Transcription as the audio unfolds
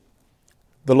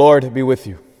The Lord be with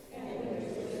you.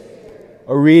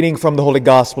 A reading from the Holy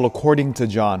Gospel according to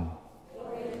John.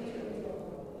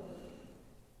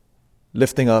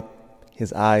 Lifting up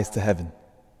his eyes to heaven,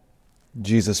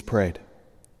 Jesus prayed,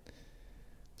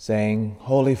 saying,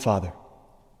 Holy Father,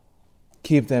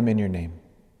 keep them in your name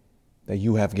that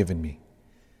you have given me,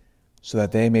 so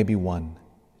that they may be one,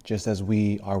 just as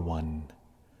we are one.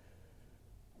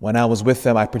 When I was with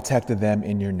them, I protected them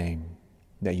in your name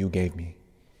that you gave me.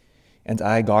 And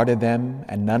I guarded them,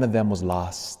 and none of them was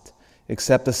lost,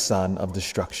 except the son of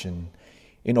destruction,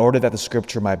 in order that the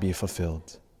scripture might be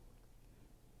fulfilled.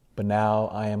 But now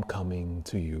I am coming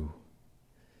to you.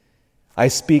 I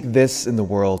speak this in the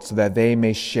world so that they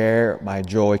may share my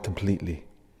joy completely.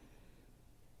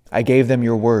 I gave them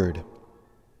your word,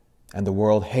 and the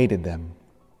world hated them,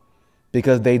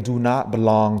 because they do not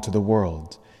belong to the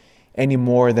world, any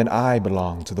more than I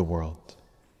belong to the world.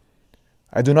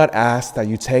 I do not ask that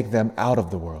you take them out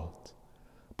of the world,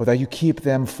 but that you keep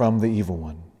them from the evil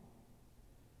one.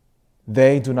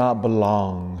 They do not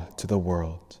belong to the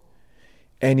world,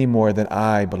 any more than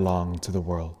I belong to the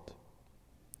world.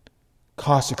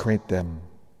 Consecrate them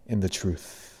in the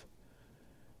truth.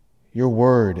 Your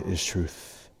word is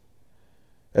truth.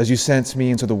 As you sent me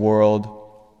into the world,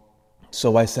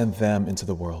 so I sent them into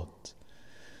the world.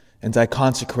 And I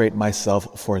consecrate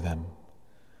myself for them,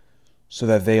 so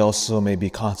that they also may be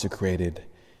consecrated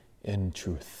in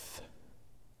truth.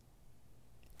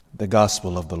 The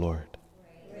Gospel of the Lord.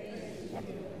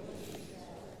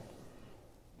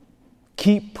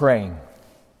 Keep praying.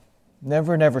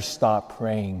 Never stop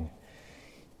praying.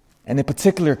 And in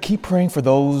particular, keep praying for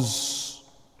those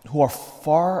who are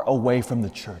far away from the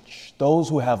church, those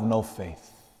who have no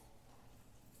faith.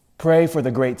 Pray for the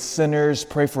great sinners.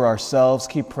 Pray for ourselves.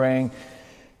 Keep praying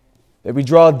that we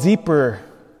draw deeper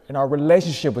in our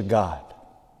relationship with God.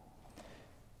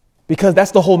 Because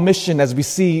that's the whole mission as we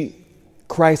see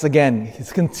Christ again.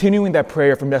 He's continuing that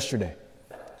prayer from yesterday.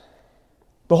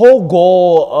 The whole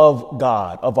goal of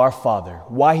God, of our Father,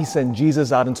 why he sent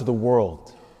Jesus out into the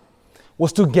world,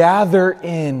 was to gather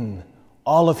in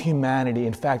all of humanity,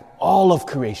 in fact, all of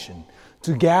creation,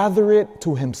 to gather it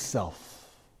to himself.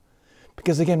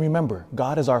 Because again, remember,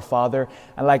 God is our Father,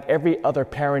 and like every other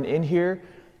parent in here,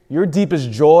 your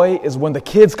deepest joy is when the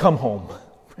kids come home.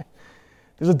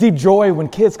 There's a deep joy when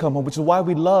kids come home, which is why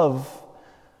we love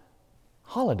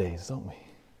holidays, don't we?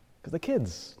 Because the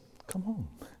kids come home.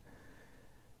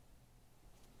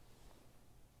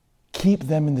 Keep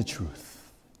them in the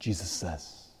truth, Jesus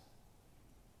says.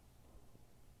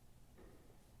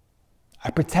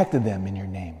 I protected them in your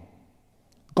name,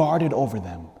 guarded over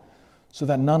them, so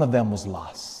that none of them was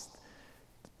lost.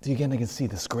 Again, I can see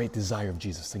this great desire of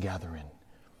Jesus to gather in.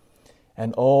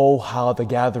 And oh, how the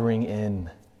gathering in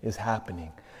is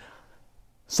happening.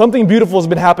 Something beautiful has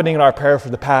been happening in our parish for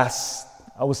the past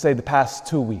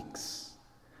 2 weeks.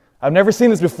 I've never seen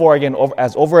this before, again,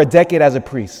 over a decade as a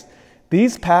priest.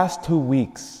 These past 2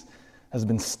 weeks has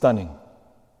been stunning.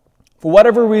 For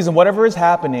whatever reason, whatever is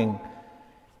happening,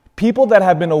 people that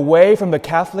have been away from the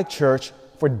Catholic Church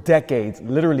for decades,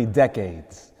 literally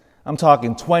decades, I'm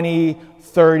talking 20,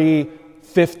 30,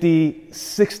 50,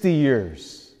 60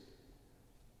 years,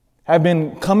 have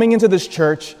been coming into this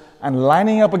church and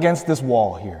lining up against this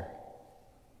wall here.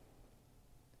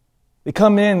 They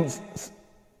come in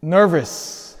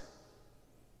nervous,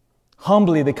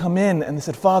 humbly. They come in and they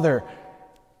said, Father,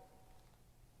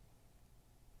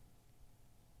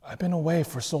 I've been away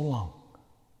for so long.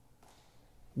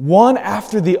 One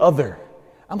after the other.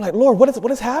 I'm like, Lord,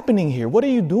 what is happening here? What are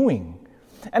you doing?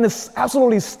 And it's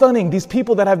absolutely stunning, these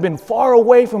people that have been far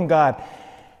away from God.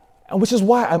 And which is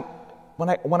why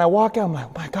when I walk out, I'm like,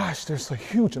 oh my gosh, there's a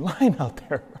huge line out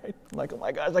there, right? I'm like, oh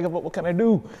my gosh, what can I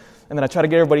do? And then I try to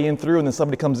get everybody in through, and then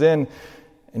somebody comes in,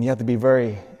 and you have to be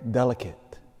very delicate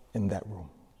in that room.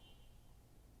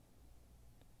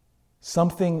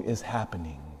 Something is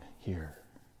happening here.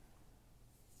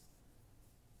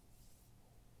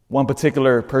 One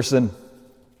particular person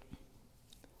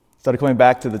started coming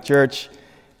back to the church,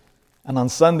 and on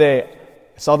Sunday,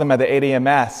 I saw them at the 8 a.m.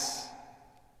 Mass.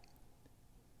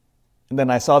 And then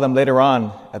I saw them later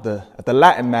on at the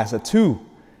Latin Mass at 2.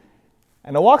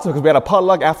 And I walked to them because we had a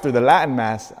potluck after the Latin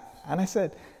Mass. And I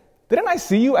said, didn't I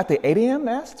see you at the 8 a.m.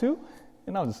 Mass too?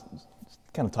 And I was just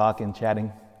kind of talking, chatting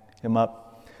him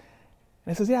up.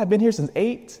 And he says, yeah, I've been here since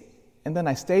 8. And then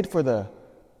I stayed for the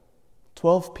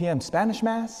 12 p.m. Spanish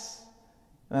Mass.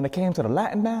 And then I came to the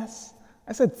Latin Mass.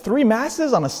 I said, 3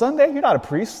 Masses on a Sunday? You're not a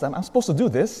priest. I'm supposed to do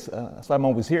this. That's why I'm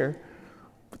always here.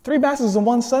 3 Masses on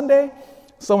one Sunday?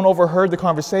 Someone overheard the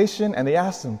conversation and they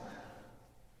asked him,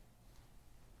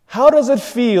 How does it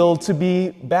feel to be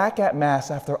back at Mass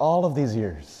after all of these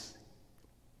years?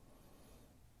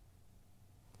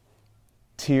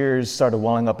 Tears started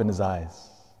welling up in his eyes.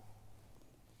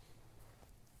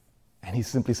 And he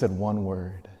simply said one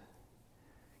word.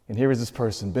 And here is this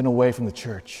person, been away from the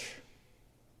church,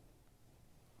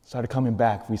 started coming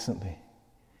back recently.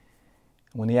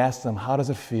 When he asked them, how does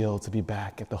it feel to be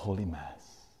back at the Holy Mass?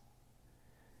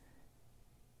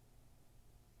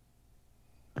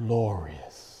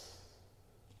 Glorious.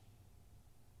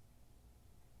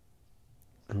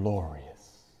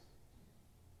 Glorious.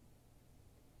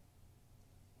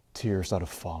 Tears started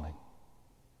falling.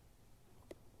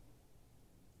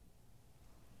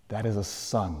 That is a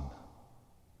son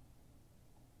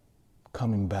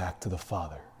coming back to the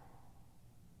Father.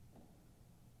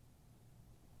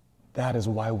 That is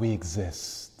why we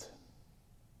exist,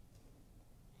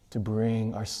 to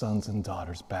bring our sons and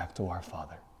daughters back to our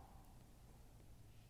Father.